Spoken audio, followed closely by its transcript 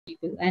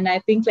people. And I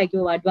think like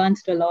you've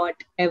advanced a lot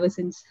ever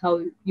since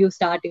how you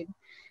started.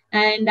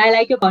 And I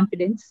like your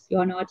confidence.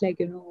 You're not like,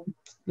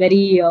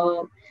 very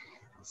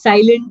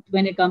silent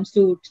when it comes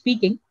to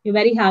speaking. You're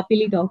very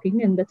happily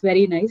talking, and that's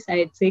very nice.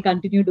 I'd say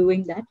continue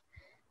doing that,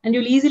 and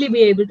you'll easily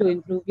be able to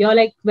improve. You're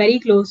like very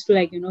close to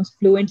like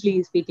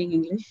fluently speaking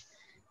English,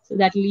 so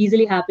that will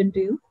easily happen to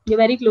you. You're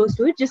very close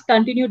to it. Just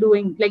continue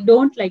doing. Like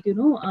don't like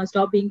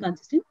stop being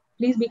consistent.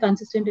 Please be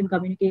consistent in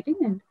communicating,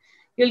 and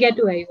you'll get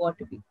to where you want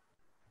to be.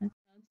 That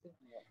sounds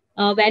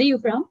good. Where are you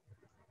from?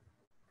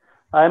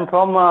 I'm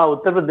from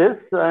Uttar Pradesh,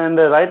 and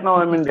right now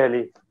I'm Okay. in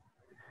Delhi.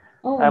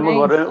 Oh, I'm a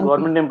nice. Okay.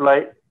 government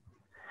employee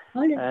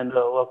All right. and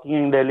working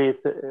in Delhi,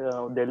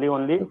 Delhi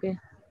only. Okay.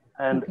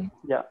 And Okay.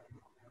 yeah,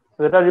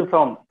 where are you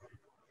from?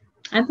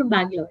 I'm from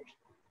Bangalore.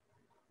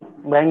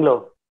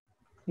 Bangalore.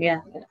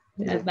 Yeah.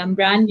 Okay, I'm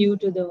brand new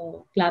to the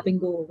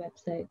Clapingo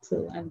website,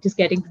 so I'm just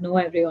getting to know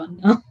everyone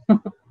now.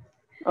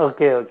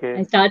 okay, I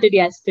okay. started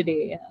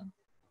yesterday. Yeah.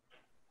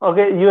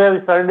 Okay, you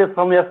have started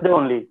from yesterday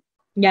only.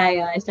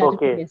 Yeah. I started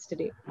from Okay.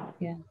 yesterday.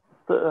 Yeah.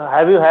 So,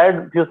 have you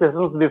had few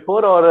sessions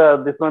before,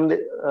 or this one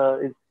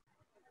is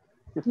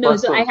No,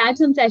 first so I one? had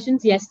some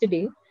sessions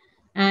yesterday,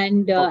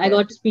 and I Okay.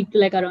 got to speak to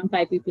like around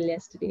 5 people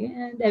yesterday,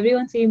 and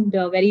everyone seemed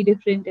very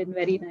different and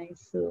very nice.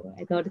 So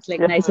I thought it's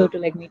like Yeah, nicer to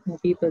like meet more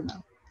people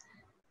now.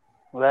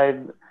 right.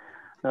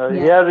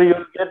 Yeah. Here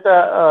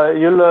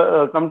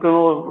you'll come to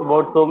know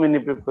about so many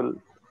people.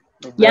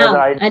 Their Yeah,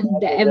 ideas,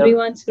 and their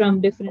everyone's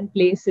from different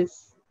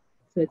places,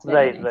 so it's very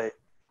right, nice. right.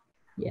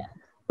 Yeah.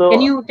 Can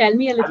So you tell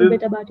me a have little you?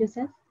 bit about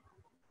yourself?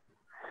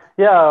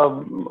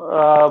 Yeah,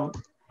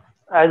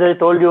 as I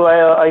told you,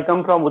 I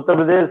come from Uttar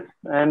Pradesh,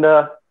 and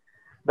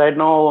right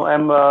now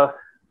I'm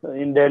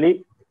in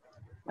Delhi.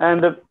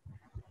 And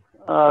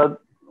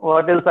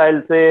what else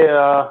I'll say?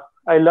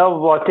 I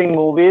love watching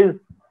movies,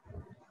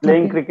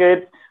 playing Okay.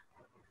 cricket,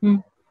 Hmm.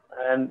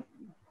 and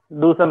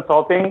do some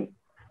shopping.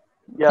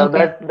 Yeah,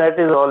 Okay. that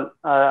is all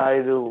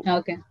I do.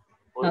 Okay.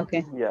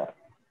 Okay. Yeah,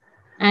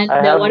 I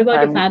And what have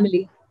about your family.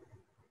 family?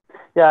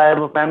 Yeah, I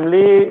have a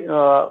family.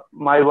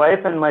 My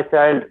wife and my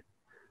child.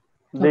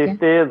 They Okay.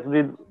 stay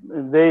with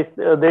they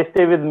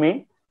stay with me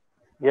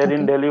here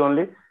in Okay. Delhi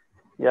only.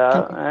 Yeah,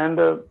 Okay.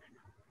 and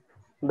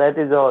that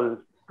is all.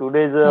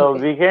 Today's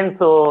Okay. weekend,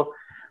 so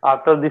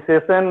after the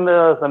session,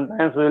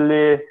 sometimes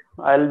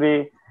I'll be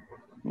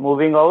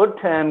moving out,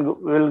 and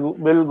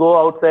we'll go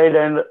outside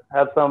and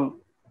have some.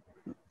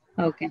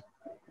 Okay.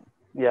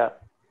 Yeah.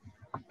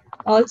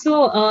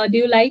 Also, do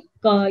you like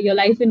your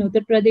life in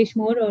Uttar Pradesh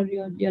more or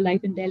your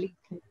life in Delhi?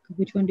 Like,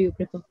 which one do you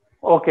prefer?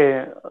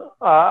 Okay.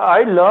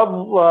 I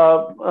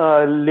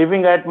love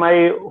living at my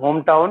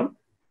hometown.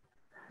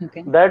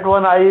 Okay. That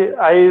one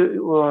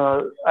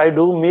I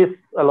do miss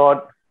a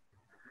lot.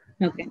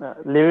 Okay.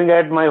 Living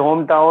at my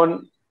hometown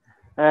Hmm.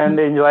 and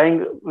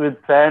enjoying with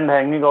friend,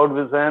 hanging out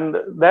with friend.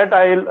 That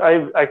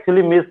I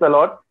actually miss a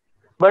lot.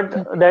 But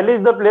Okay. Delhi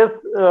is the place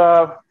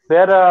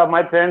where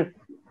my friends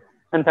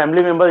and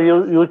family members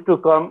used to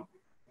come,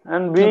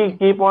 and we Okay.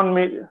 keep on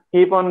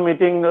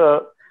meeting uh,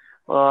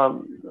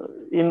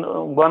 in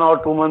 1 or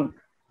 2 months.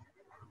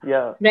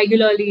 Yeah.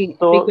 Regularly,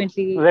 So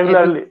frequently, every.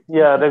 regularly,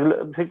 yeah,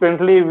 Okay.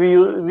 frequently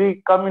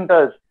we come in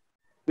touch.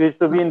 We used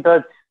to be in Okay.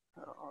 touch.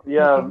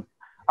 Yeah. Okay.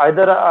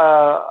 Either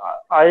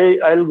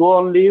I'll go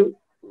on leave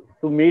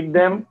to meet Okay.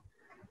 them,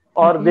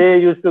 or Okay. they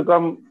used to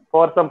come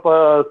for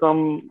uh,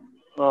 some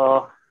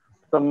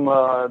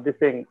this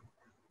thing,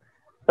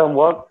 some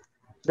work.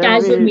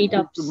 Then we Casual used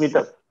to meet meetups.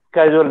 up,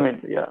 casual meet.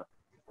 Yeah,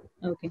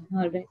 Okay.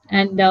 All right.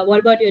 And what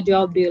about your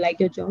job? Do you like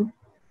your job?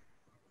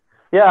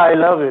 yeah, I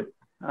love it.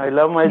 I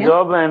love my Yeah.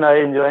 job, and I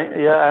enjoy.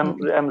 Yeah,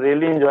 Okay. I'm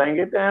really enjoying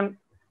it, and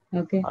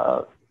Okay.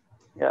 uh,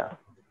 yeah.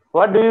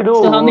 What do you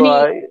So how do? many?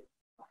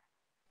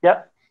 Yeah,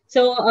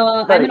 So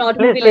I'm an sorry.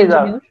 automobile Please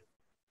ask. engineer.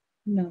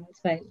 No, it's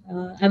fine.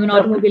 I'm an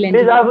automobile Please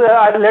engineer. ask.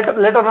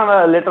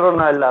 Later on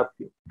I'll ask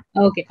you.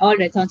 Okay, all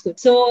right, sounds good.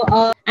 So,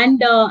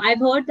 and I've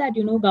heard that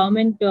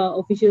government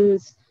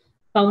officials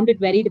found it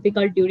very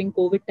difficult during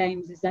COVID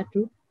times. Is that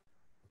true?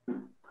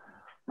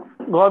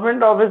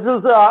 Government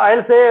officials,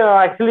 I'll say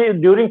actually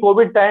during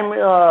COVID time,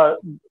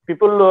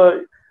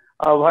 people,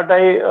 what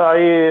I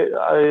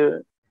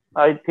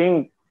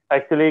think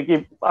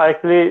actually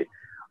actually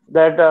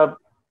that uh,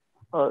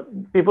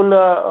 people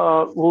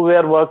who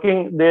were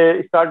working,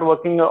 they start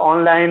working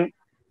online,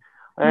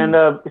 Hmm.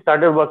 and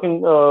started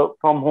working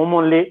from home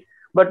only.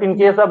 But in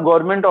case Yeah. of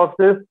government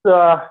offices,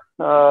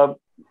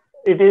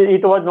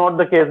 it was not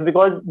the case,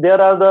 because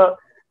there are the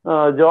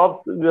jobs.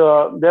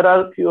 There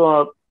are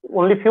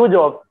only few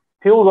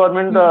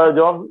government Hmm.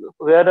 jobs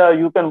where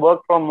you can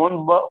work from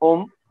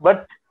home.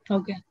 But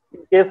Okay.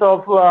 in case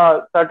of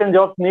certain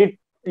jobs need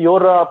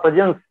your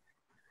presence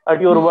at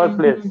your Hmm.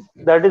 workplace.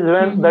 Hmm. That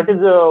Hmm.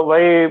 is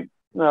why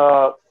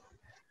uh,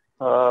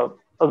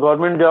 a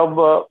government job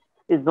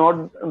is not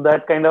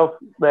that kind of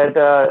that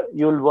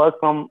you'll work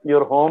from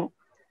your home,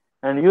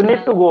 and you need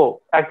Yeah. to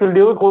go. Actually,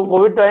 during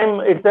COVID time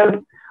itself,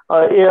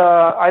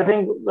 I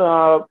think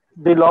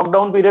the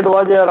lockdown period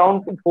was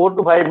around 4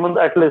 to 5 months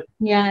at least,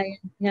 Yeah,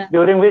 yeah.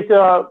 during which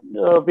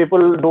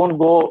people don't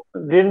go,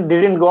 didn't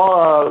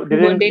go,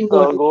 didn't Didn't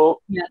go to.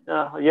 go,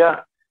 Yeah, yeah,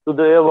 to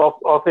the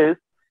office.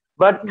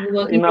 But you were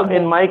working from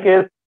in home. my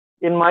case,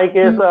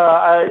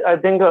 I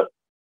think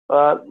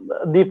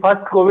the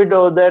first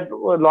COVID that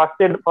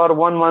lasted for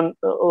 1 month,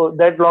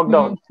 that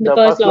lockdown, The the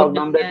first first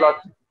lockdown. lockdown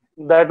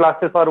Yeah, that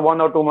lasted for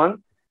 1 or 2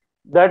 months.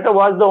 That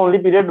was the only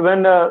period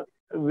when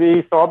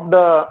we stopped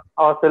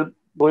ourselves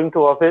going to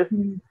office.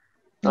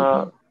 yeah.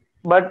 Uh, Okay.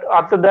 but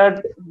after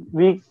that,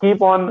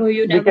 Oh,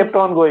 you we never. kept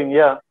on going.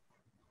 Yeah,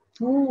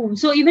 Oh,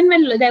 so even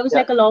when there was yeah,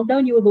 like a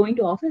lockdown, you were going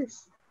to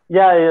office.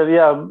 yeah.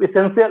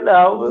 Essential.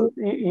 Oh,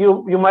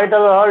 You might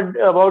have heard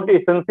about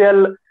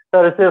essential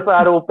services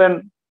are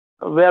open,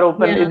 were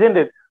open, yeah, isn't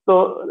it? So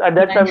at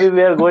that yeah. time we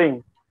were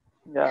going.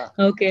 Yeah,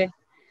 Okay.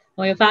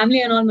 Oh, your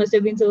family and all must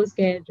have been so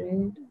scared,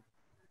 right?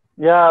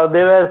 yeah.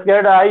 They were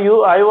scared. I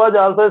was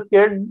also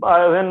scared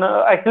when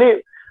actually.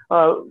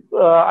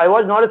 I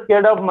was not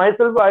scared of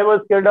myself. I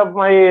was scared of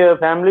my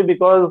family,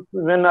 because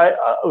when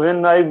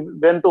I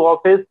went to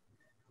office,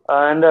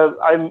 and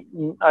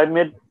I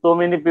met so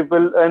many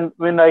people, and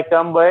when I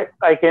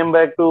came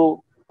back to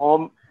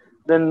home.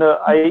 Then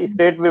I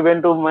straight we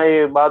went to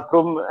my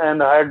bathroom,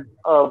 and I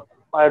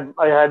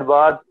had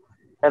bath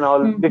and all,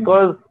 Mm-hmm.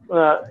 because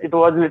it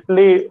was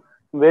literally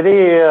very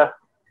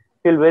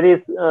feel very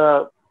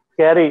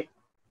scary,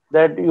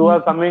 that you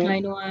are coming I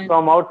know. And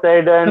from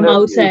outside, and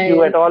from if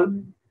you at outside, all,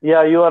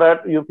 yeah, you are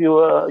at if you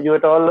if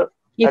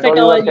at at all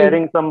you all are you.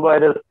 carrying some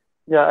virus,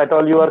 yeah, at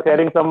all you are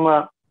carrying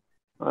some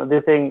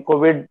this thing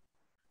COVID,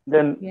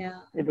 then Yeah.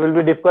 it will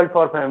be difficult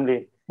for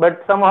family.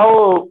 But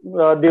somehow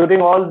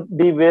during all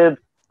the waves,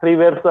 3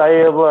 waves, I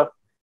have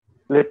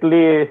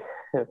literally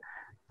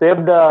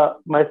saved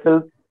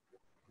myself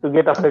to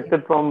get Okay.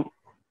 affected from,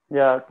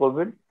 yeah,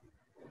 COVID.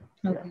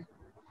 Yeah. Okay.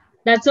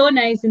 That's so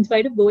nice. In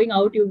spite of going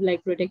out, you've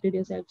like protected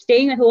yourself.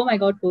 Staying at home, I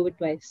got COVID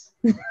twice.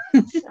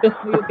 So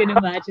you can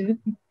imagine.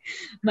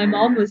 My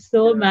mom was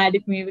so Yeah. mad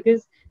at me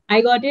because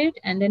I got it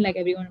and then like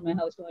everyone in my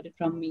house got it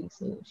from me.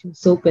 So she was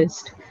so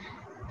pissed.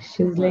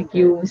 She was like, Okay.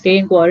 you stay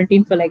in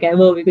quarantine for like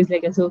ever because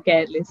like you're so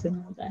careless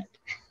and all that.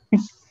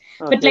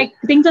 But Okay. like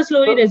things are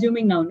slowly So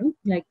resuming now, no?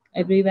 Like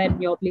everywhere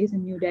in your place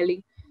in New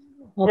Delhi,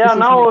 yeah,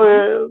 offices and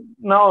everything.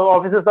 now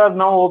offices are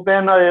now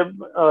open.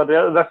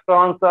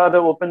 Restaurants are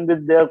open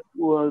with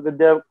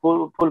their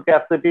full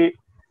capacity.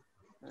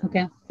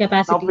 Okay. Now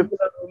Capacity. people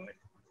are,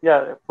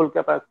 yeah, full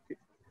capacity.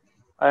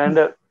 And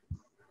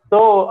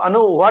so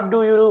Anu, what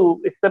do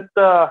you accept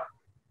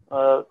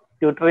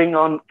tutoring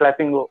on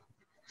Clapingo?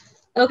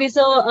 Okay,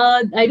 so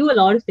I do a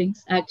lot of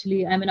things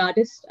actually. I'm an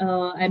artist.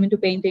 I'm into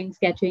painting,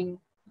 sketching,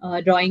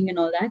 drawing, and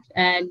all that.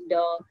 And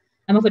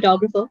I'm a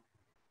photographer.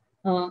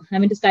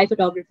 I'm into sky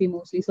photography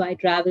mostly. So I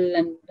travel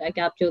and I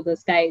capture the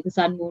sky, the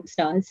sun, moon,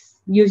 stars.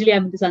 Usually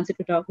I'm into sunset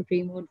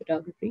photography, moon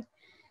photography.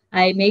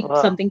 I make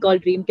Uh, something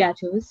called dream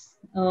catchers.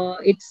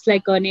 It's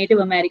like a Native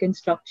American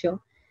structure.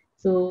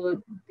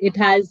 So it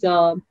has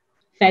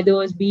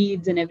feathers,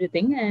 beads, and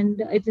everything.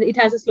 And it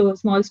has a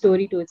small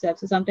story to itself.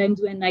 So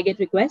sometimes when I get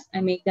requests,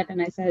 I make that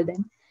and I sell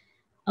them.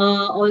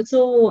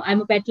 Also,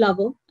 I'm a pet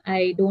lover.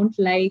 I don't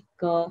like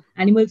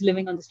animals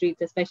living on the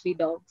streets, especially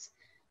dogs.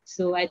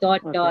 So I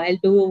thought okay.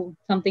 I'll do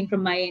something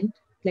from my end,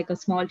 like a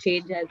small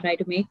change I'll try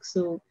to make.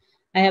 So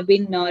I have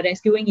been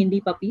rescuing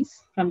indie puppies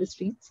from the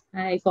streets.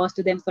 I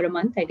foster them for a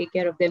month. I take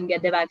care of them,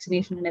 get their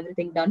vaccination and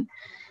everything done.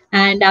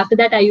 And after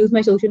that, I use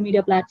my social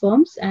media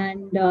platforms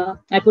and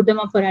I put them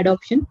up for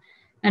adoption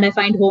and I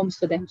find homes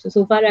for them.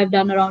 So far, I've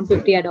done around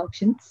 50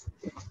 adoptions.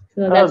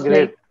 So Oh,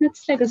 great.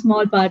 that's like a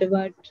small part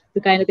about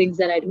the kind of things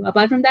that I do.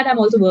 Apart from that, I'm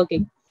also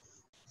working.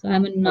 So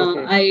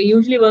Okay. I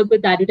usually work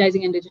with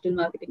advertising and digital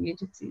marketing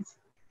agencies.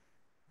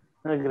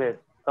 Great.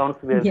 Sounds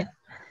great. Yeah.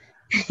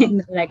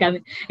 Like I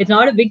mean, it's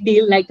not a big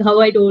deal. Like how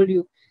I told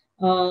you,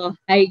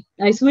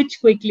 I switch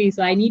quickly,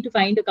 so I need to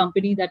find a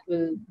company that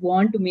will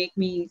want to make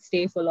me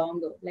stay for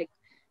longer. Like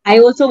I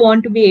also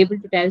want to be able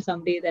to tell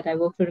someday that I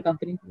work for a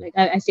company. Like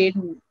I stayed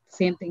in the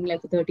same thing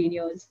like for 13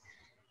 years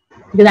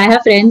because I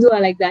have friends who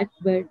are like that,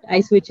 but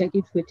I switch. I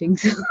keep switching,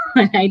 so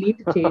I need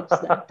to change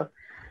that.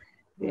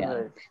 Yeah.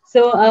 Right.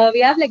 So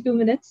we have like 2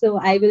 minutes. So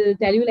I will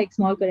tell you like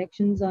small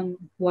corrections on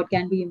what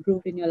can be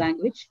improved in your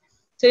language.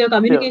 So your Sure,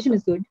 communication sure.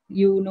 is good.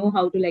 You know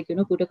how to like,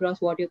 put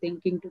across what you're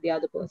thinking to the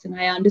other person.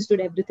 I understood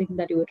everything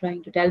that you were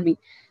trying to tell me.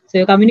 So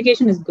your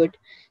communication is good.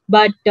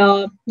 But,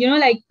 the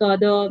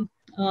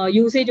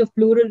usage of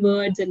plural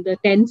words and the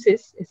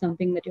tenses is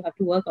something that you have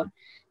to work on.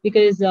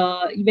 Because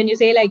when you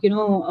say like,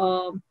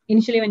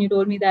 initially when you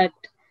told me that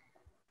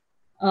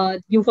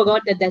you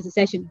forgot that there's a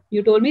session.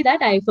 You told me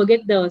that I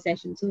forget the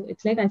session. So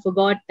it's like I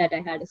forgot that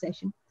I had a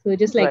session. So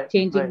just like Right, right.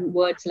 changing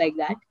words like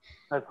that.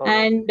 I forgot.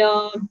 And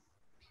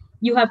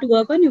you have to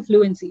work on your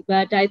fluency.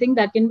 But I think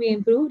that can be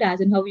improved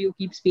as in how you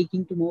keep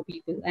speaking to more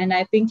people. And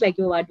I think like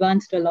you've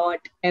advanced a lot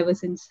ever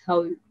since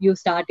how you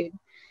started.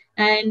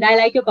 And I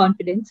like your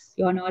confidence.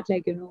 You're not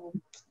like,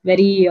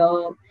 very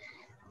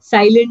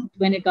silent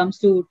when it comes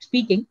to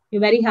speaking.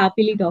 You're very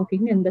happily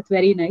talking, and that's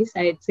very nice.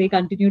 I'd say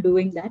continue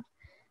doing that,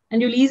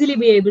 and you'll easily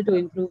be able to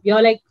improve.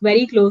 You're like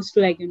very close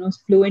to like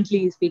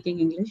fluently speaking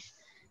English,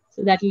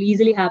 so that will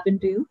easily happen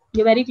to you.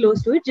 You're very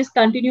close to it. Just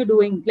continue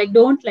doing. Like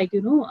don't like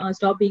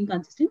stop being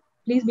consistent.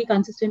 Please be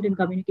consistent in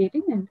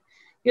communicating, and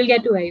you'll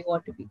get to where you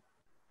want to be.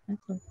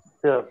 That's all.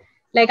 Sure.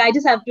 Like I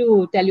just have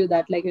to tell you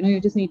that like you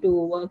just need to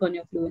work on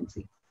your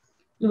fluency.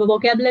 The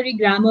vocabulary,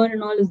 grammar,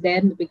 and all is there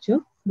in the picture,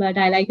 but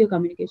I like your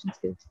communication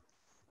skills.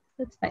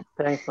 That's fine.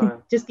 Thanks,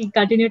 man. Just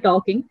continue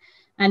talking,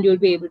 and you'll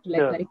be able to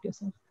like Sure. correct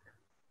yourself.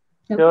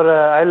 Okay. Sure.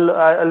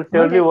 I'll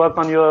surely Okay. work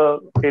on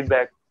your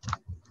feedback.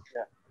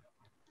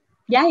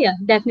 Yeah,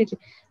 definitely.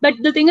 But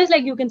the thing is,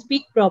 like, you can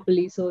speak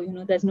properly, so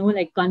there's no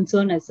like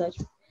concern as such.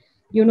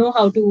 You know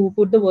how to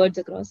put the words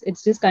across.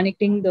 It's just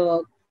correcting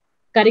the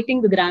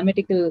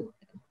grammatical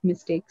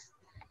mistakes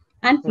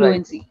and Right.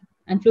 fluency.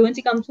 And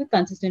fluency comes with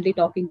consistently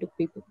talking to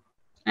people.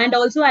 And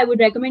also, I would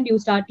recommend you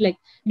start like,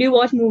 do you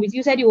watch movies?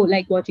 You said you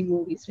like watching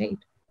movies, right?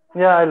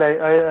 Yeah, I like.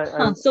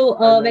 So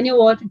I when like. you're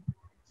watching,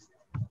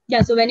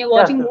 yeah, so when you're Yeah,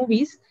 watching sure.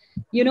 movies,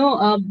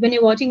 when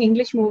you're watching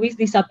English movies,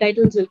 the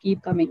subtitles will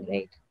keep coming,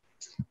 right?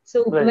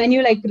 So Right. when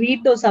you like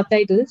read those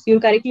subtitles,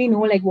 you'll correctly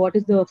know like what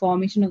is the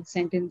formation of the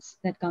sentence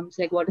that comes,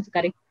 like what is the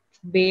correct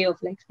way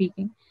of like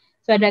speaking.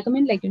 So I'd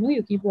recommend like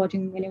you keep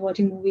watching when you're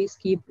watching movies,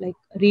 keep like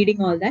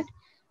reading all that.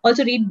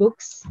 Also read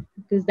books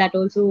because that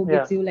also Yeah.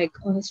 gives you like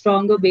a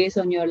stronger base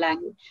on your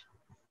language.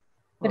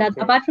 But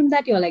Okay. apart from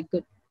that, you're like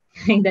good.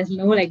 There's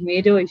no like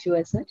major issue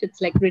as such.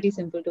 It's like pretty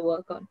simple to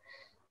work on.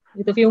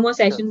 With a few more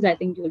Sure. sessions, I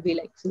think you'll be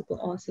like super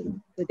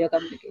awesome with your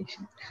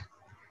communication.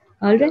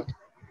 All right.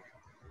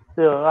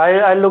 Sure. Sure.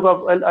 I look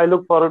up. I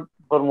look forward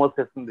for more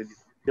sessions with you.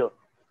 Sure.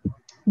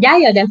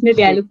 Yeah,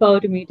 definitely. I See. look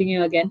forward to meeting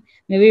you again.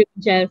 Maybe we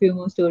can share a few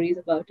more stories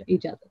about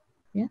each other.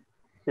 Yeah.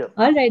 Sure.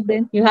 All right, Sure.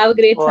 then. You have a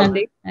great All right.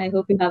 Sunday. I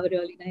hope you have a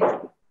really nice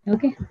day.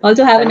 Okay.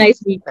 Also, have a Thanks.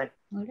 nice week. Thanks.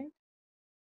 All right.